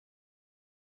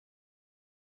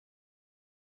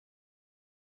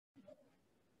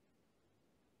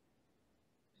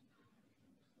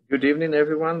Good evening,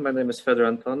 everyone. My name is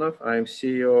Fedor Antonov. I'm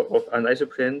CEO of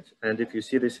Anisoprint, and if you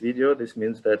see this video, this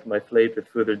means that my flight is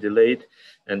further delayed,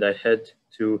 and I had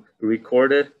to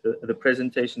record the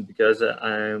presentation because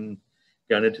I'm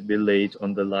going to be late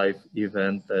on the live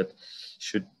event that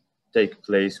should take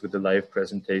place with the live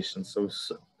presentation. So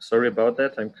sorry about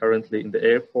that. I'm currently in the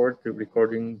airport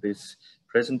recording this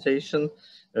presentation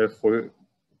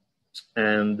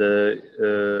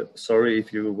sorry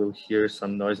if you will hear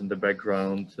some noise in the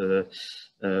background.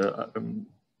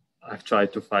 I've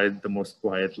tried to find the most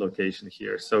quiet location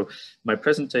here. So my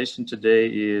presentation today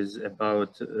is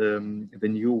about the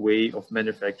new way of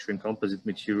manufacturing composite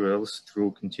materials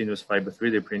through continuous fiber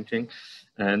 3D printing,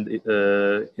 and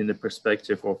in the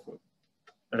perspective of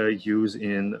use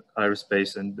in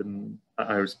aerospace and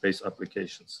aerospace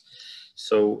applications.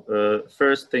 So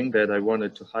first thing that I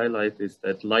wanted to highlight is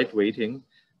that lightweighting,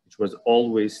 which was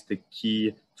always the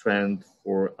key trend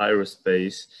for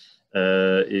aerospace,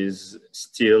 is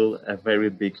still a very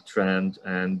big trend,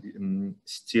 and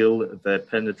still the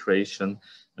penetration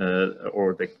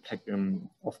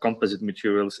of composite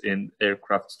materials in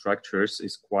aircraft structures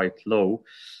is quite low,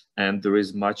 and there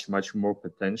is much more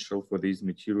potential for these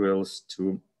materials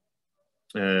to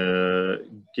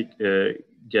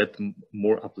get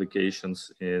more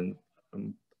applications in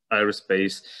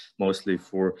aerospace, mostly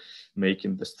for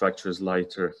making the structures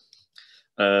lighter.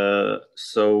 Of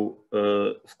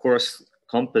course,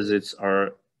 composites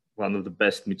are one of the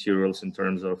best materials in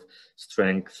terms of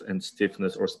strength and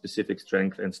stiffness, or specific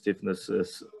strength and stiffness,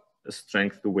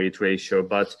 strength to weight ratio,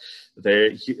 but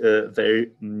their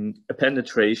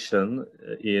penetration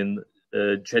in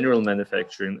general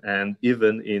manufacturing and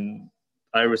even in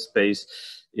aerospace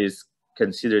is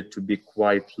considered to be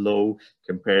quite low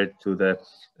compared to the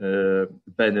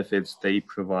benefits they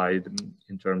provide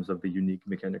in terms of the unique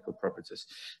mechanical properties.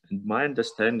 And my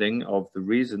understanding of the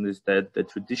reason is that the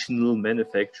traditional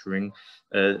manufacturing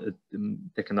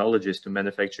technologies to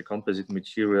manufacture composite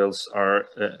materials are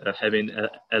having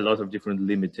a lot of different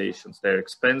limitations. They're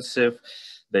expensive,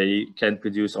 they can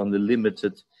produce only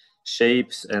limited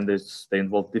shapes, and they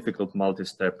involve difficult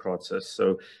multi-step process.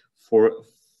 So for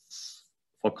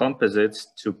composites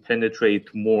to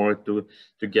penetrate more, to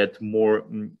get more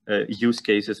use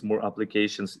cases, more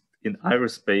applications in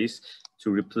aerospace,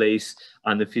 to replace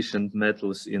inefficient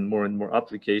metals in more and more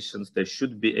applications, there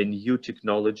should be a new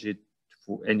technology,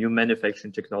 a new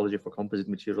manufacturing technology for composite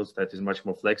materials that is much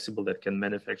more flexible, that can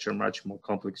manufacture much more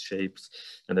complex shapes,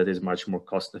 and that is much more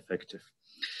cost effective.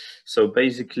 So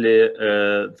basically,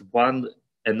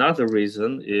 another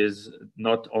reason is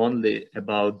not only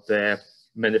about the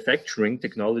manufacturing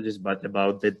technologies, but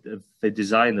about the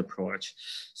design approach.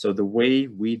 So the way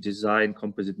we design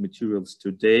composite materials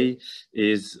today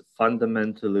is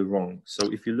fundamentally wrong.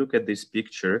 So if you look at this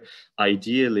picture,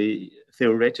 ideally,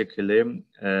 theoretically,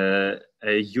 a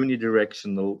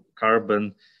unidirectional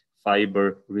carbon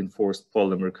fiber reinforced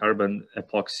polymer, carbon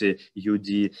epoxy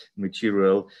UD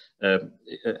material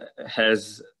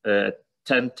has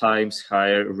 10 times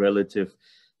higher relative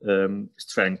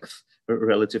strength,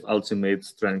 relative ultimate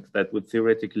strength. That would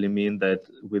theoretically mean that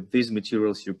with these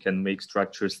materials you can make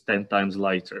structures 10 times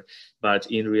lighter, but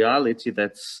in reality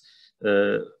that's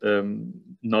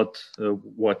not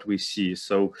what we see.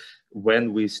 So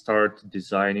when we start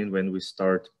designing, when we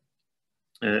start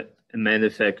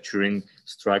manufacturing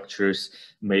structures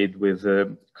made with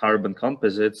carbon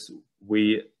composites,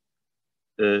 we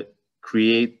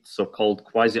create so-called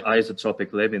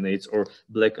quasi-isotropic laminates or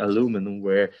black aluminum,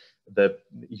 where the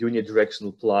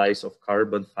unidirectional plies of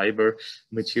carbon fiber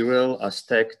material are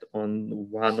stacked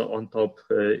one on top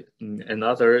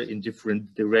another in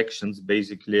different directions,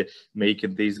 basically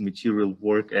making this material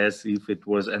work as if it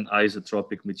was an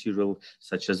isotropic material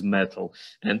such as metal.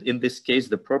 And in this case,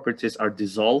 the properties are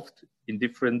dissolved in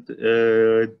different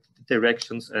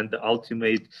directions, and the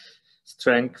ultimate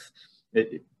strength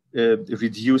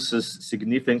reduces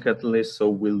significantly, so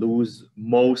we lose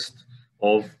most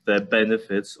of the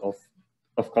benefits of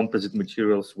composite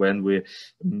materials when we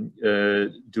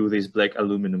do these black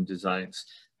aluminum designs.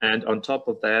 And on top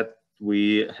of that,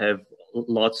 we have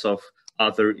lots of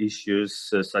other issues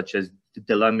such as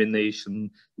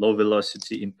delamination, low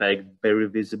velocity impact, very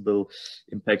visible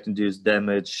impact-induced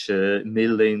damage,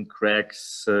 milling,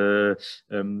 cracks,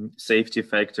 safety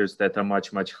factors that are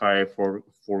much higher for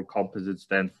composites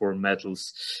than for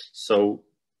metals. So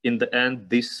in the end,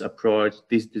 this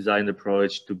design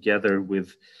approach, together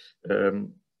with the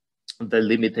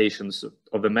limitations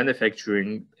of the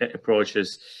manufacturing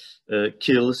approaches,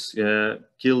 kills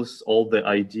all the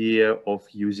idea of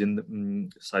using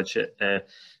such a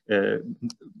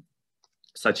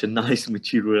such a nice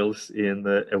materials in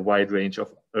a wide range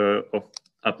of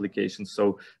applications.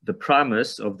 So the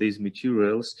promise of these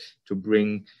materials to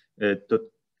bring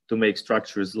to make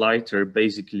structures lighter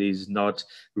basically is not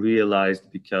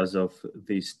realized because of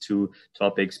these two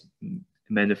topics,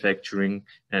 manufacturing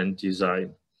and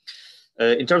design.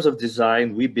 In terms of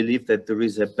design, we believe that there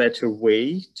is a better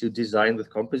way to design with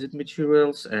composite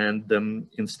materials, and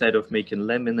instead of making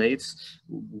laminates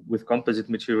with composite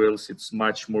materials, it's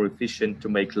much more efficient to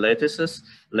make lattice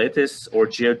or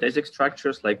geodesic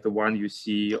structures like the one you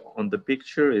see on the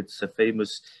picture. It's a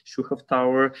famous Shuhov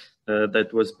Tower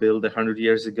that was built 100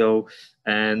 years ago.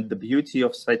 And the beauty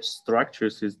of such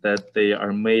structures is that they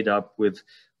are made up with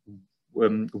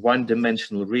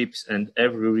one-dimensional ribs, and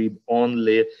every rib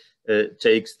only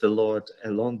takes the load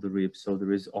along the rib. So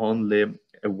there is only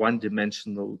a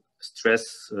one-dimensional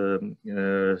stress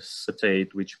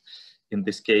state, which in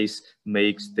this case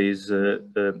makes these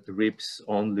ribs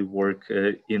only work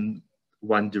in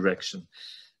one direction.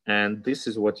 And this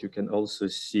is what you can also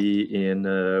see in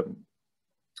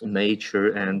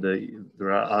nature, and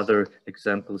there are other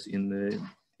examples in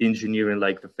engineering,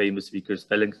 like the famous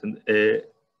Vickers-Wellington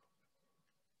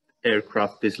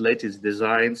aircraft. These latest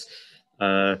designs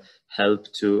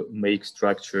help to make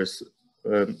structures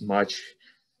much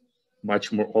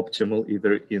more optimal,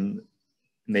 either in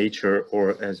nature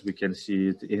or, as we can see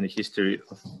it, in the history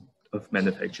of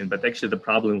manufacturing. But actually the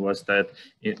problem was that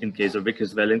in case of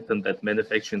Vickers-Wellington, that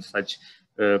manufacturing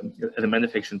the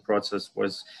manufacturing process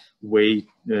was way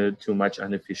too much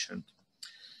inefficient.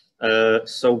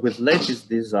 So with lattice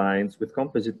designs, with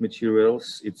composite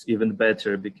materials, it's even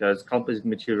better, because composite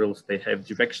materials, they have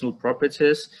directional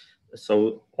properties.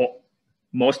 So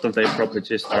most of their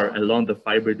properties are along the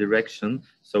fiber direction.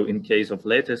 So in case of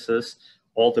lattices,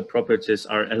 all the properties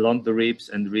are along the ribs,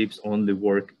 and ribs only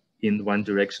work in one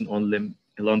direction, only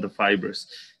along the fibers.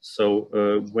 So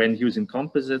when using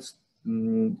composites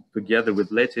together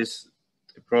with lattice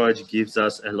approach, gives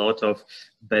us a lot of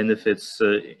benefits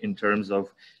in terms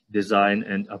of design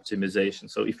and optimization.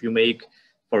 So if you make,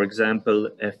 for example,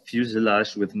 a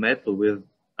fuselage with metal with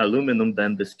aluminum,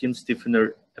 then the skin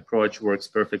stiffener approach works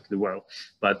perfectly well.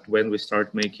 But when we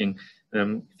start making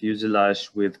fuselage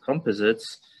with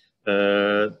composites,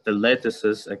 the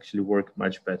lattices actually work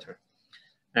much better.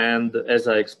 And as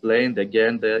I explained,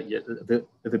 again,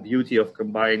 the beauty of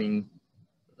combining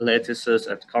lattices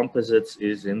and composites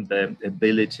is in the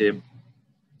ability,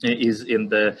 is in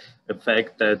the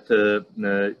fact that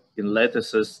in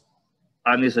lattices,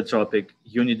 anisotropic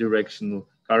unidirectional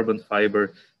carbon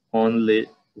fiber only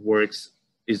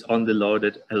is only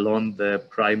loaded along the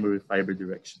primary fiber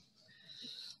direction.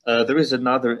 There is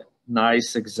another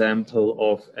nice example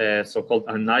of a so-called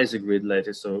anisogrid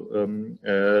lattice. So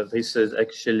this is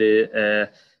actually a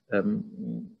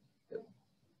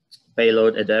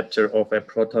payload adapter of a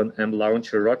Proton M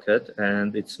launcher rocket,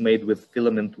 and it's made with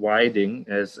filament winding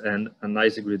as an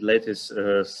anisogrid lattice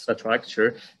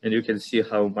structure, and you can see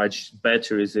how much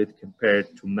better is it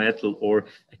compared to metal or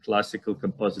a classical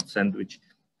composite sandwich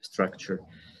structure.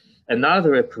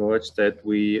 Another approach that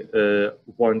we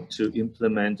want to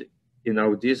implement in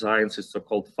our designs is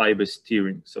so-called fiber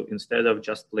steering. So instead of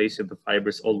just placing the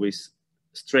fibers always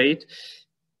straight,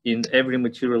 in every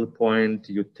material point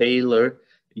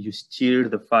you steer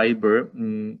the fiber,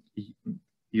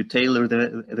 you tailor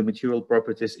the material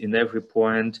properties in every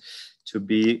point to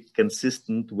be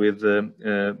consistent with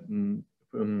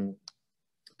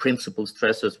principal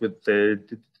stresses, with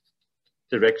the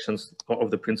directions of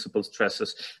the principal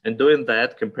stresses. And doing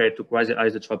that compared to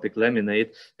quasi-isotropic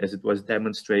laminate, as it was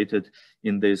demonstrated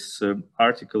in this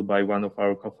article by one of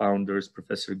our co-founders,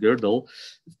 Professor Girdle,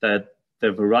 that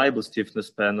the variable stiffness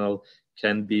panel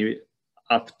can be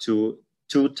up to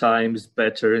 2 times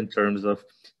better in terms of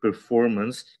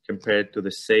performance compared to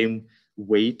the same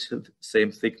weight,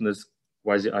 same thickness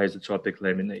quasi-isotropic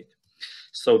laminate.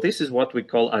 So this is what we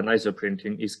call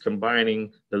anisoprinting, is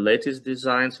combining the latest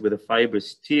designs with a fiber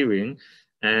steering.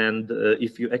 And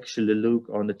if you actually look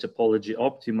on the topology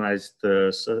optimized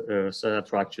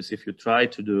structures, if you try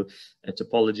to do a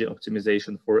topology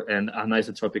optimization for an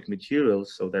anisotropic material,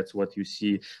 so that's what you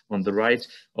see on the right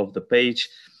of the page,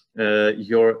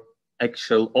 your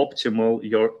actual optimal,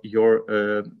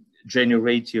 your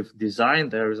generative design,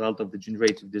 the result of the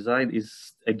generative design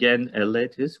is again a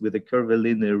lattice with a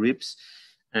curvilinear ribs.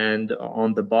 And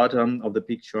on the bottom of the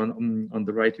picture on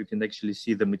the right, you can actually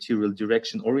see the material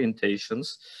direction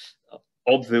orientations.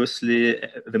 Obviously,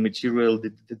 the material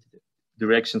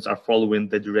directions are following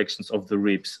the directions of the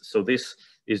ribs. So this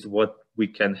is what we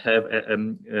can have,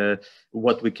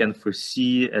 what we can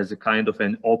foresee as a kind of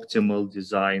an optimal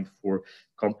design for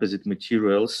composite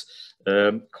materials,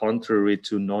 contrary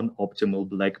to non-optimal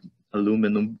black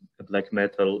aluminum, black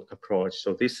metal approach. So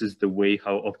this is the way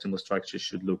how optimal structure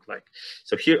should look like.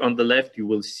 So here on the left, you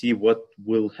will see what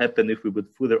will happen if we would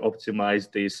further optimize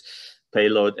this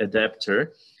payload adapter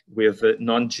with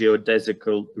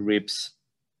non-geodesical ribs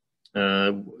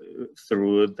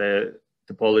through the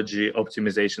topology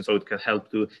optimization. So it can help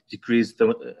to decrease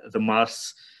the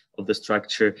mass of the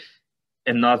structure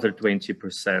another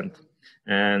 20%.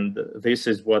 And this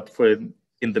is what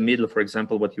in the middle, for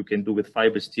example, what you can do with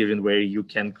fiber steering, where you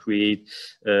can create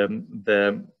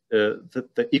the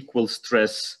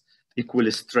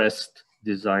equally stressed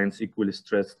designs, equally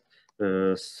stressed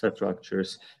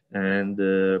structures. And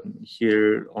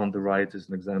here on the right is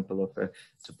an example of a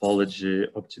topology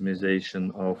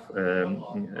optimization of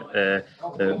a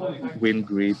wind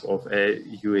grip of a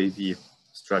UAV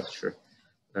structure.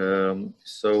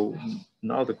 So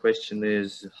now the question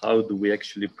is, how do we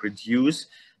actually produce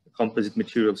composite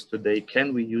materials today?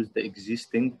 Can we use the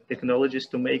existing technologies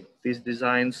to make these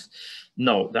designs?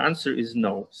 No, the answer is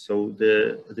no. So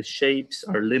the shapes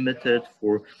are limited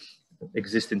for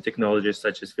existing technologies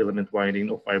such as filament winding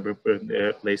or fiber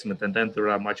placement, and then there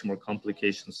are much more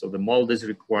complications. So the mold is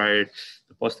required,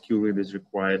 the post-curing is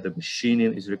required, the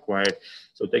machining is required.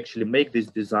 So to actually make these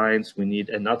designs, we need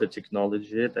another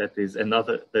technology that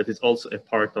is also a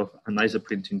part of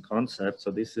Anisoprinting concept. So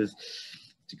this is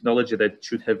technology that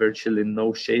should have virtually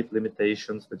no shape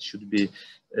limitations, that should be,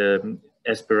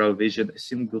 as per our vision, a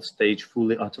single stage,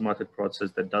 fully automated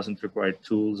process that doesn't require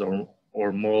tools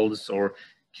or molds or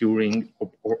curing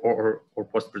or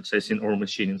post-processing or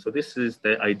machining. So this is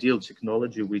the ideal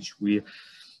technology which we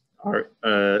are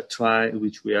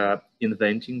which we are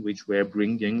inventing, which we are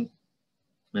bringing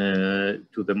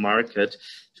to the market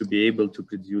to be able to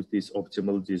produce these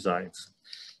optimal designs.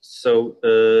 So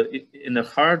in a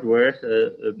hardware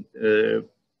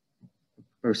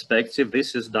perspective,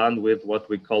 this is done with what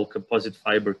we call composite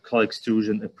fiber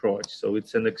co-extrusion approach. So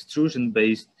it's an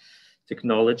extrusion-based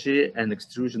technology, an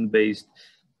extrusion-based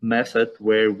method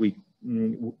where we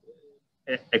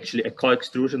actually a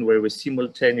co-extrusion where we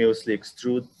simultaneously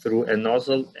extrude through a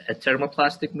nozzle a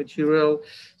thermoplastic material,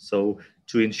 so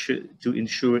to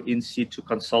ensure in situ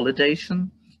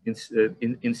consolidation,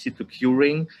 in situ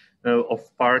curing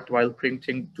of part while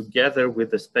printing, together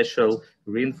with a special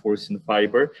reinforcing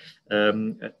fiber,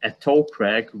 a toe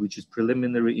preg, which is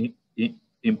preliminary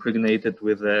impregnated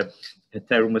with a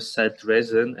thermoset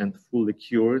resin and fully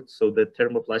cured, so the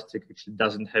thermoplastic actually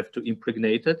doesn't have to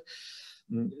impregnate it.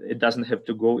 It doesn't have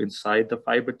to go inside the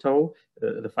fiber toe.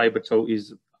 The fiber toe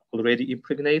is already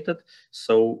impregnated.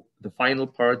 So the final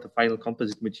part, the final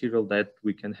composite material that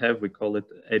we can have, we call it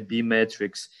a B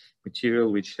matrix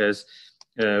material, which has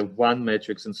one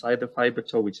matrix inside the fiber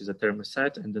toe, which is a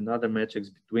thermoset, and another matrix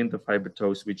between the fiber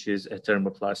toes, which is a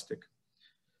thermoplastic.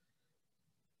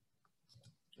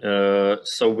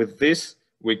 So with this,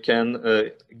 we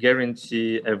can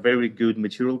guarantee a very good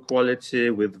material quality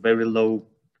with very low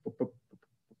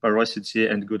porosity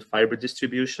and good fiber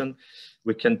distribution.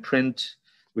 We can print,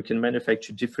 we can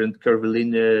manufacture different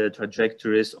curvilinear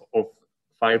trajectories of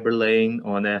fiber laying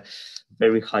on a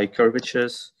very high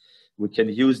curvatures. We can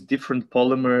use different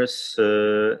polymers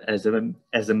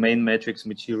as a main matrix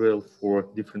material for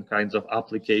different kinds of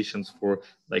applications, for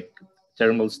like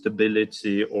thermal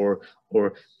stability or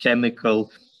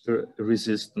chemical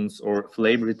resistance or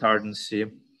flame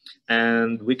retardancy.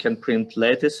 And we can print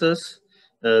lattices.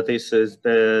 This is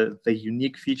the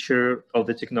unique feature of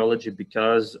the technology.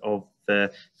 Because of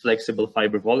the flexible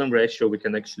fiber volume ratio, we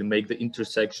can actually make the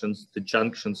intersections, the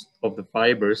junctions of the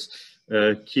fibers,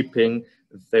 keeping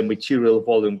the material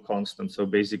volume constant. So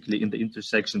basically in the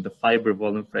intersection, the fiber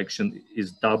volume fraction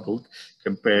is doubled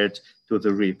compared to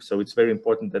the rib. So it's very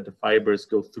important that the fibers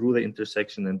go through the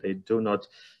intersection and they do not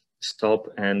stop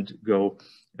and go,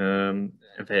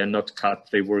 they are not cut,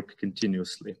 they work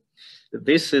continuously.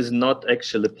 This is not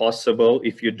actually possible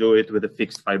if you do it with a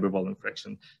fixed fiber volume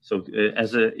fraction. So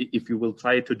if you will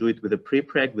try to do it with a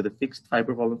pre-preg, with a fixed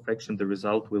fiber volume fraction, the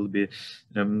result will be,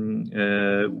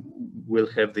 will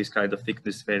have these kind of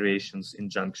thickness variations in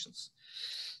junctions.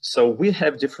 So we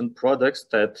have different products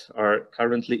that are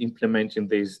currently implementing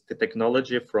the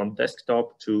technology from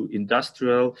desktop to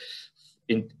industrial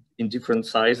in different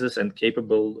sizes and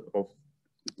capable of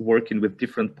working with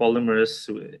different polymers,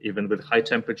 even with high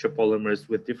temperature polymers,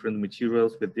 with different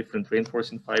materials, with different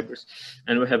reinforcing fibers.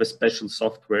 And we have a special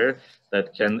software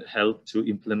that can help to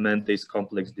implement these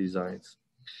complex designs.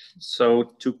 So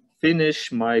to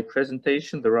finish my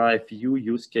presentation, there are a few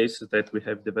use cases that we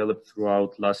have developed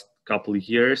throughout last couple of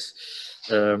years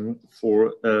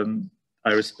for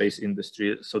aerospace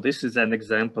industry. So this is an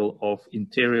example of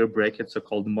interior bracket,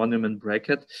 so-called monument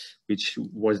bracket, which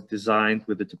was designed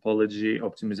with the topology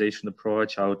optimization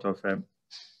approach out of a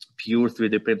pure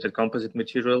 3D printed composite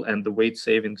material, and the weight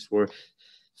savings were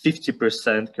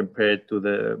 50% compared to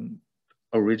the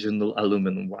original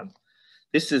aluminum one.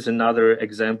 This is another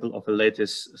example of a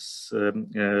latest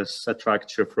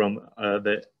structure from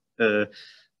the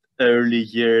early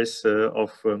years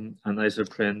of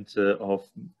Anisoprint of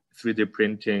 3D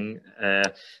printing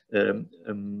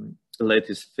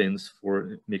lattice fins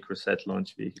for microsat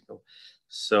launch vehicle.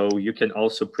 So you can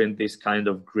also print these kind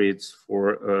of grids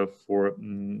for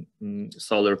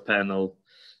solar panel,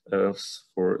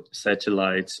 for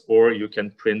satellites, or you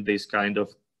can print this kind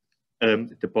of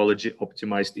topology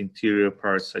optimized interior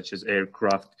parts such as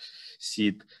aircraft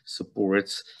seat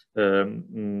supports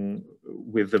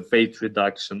with a weight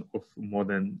reduction of more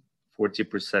than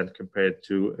 40% compared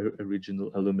to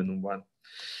original aluminum one.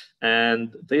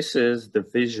 And this is the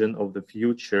vision of the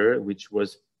future, which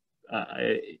was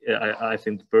I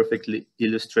think perfectly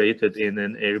illustrated in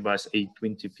an Airbus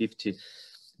A2050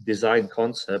 design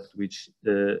concept, which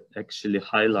actually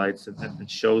highlights and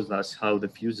shows us how the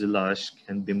fuselage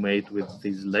can be made with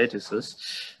these lattices,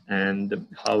 and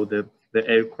how the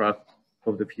aircraft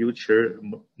of the future,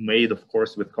 made of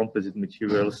course with composite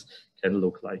materials, can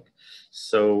look like.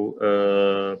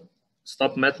 So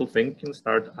stop metal thinking,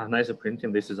 start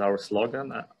anisoprinting. This is our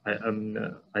slogan.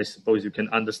 I suppose you can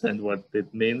understand what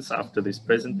it means after this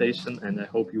presentation, and I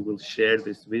hope you will share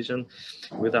this vision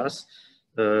with us.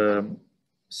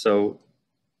 So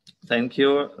thank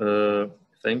you.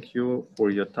 Thank you for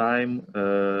your time,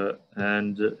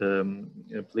 and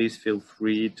please feel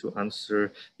free to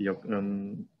answer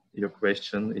your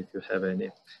question if you have any.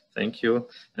 Thank you,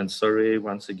 and sorry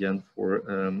once again for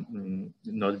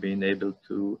not being able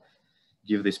to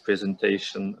give this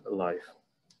presentation live.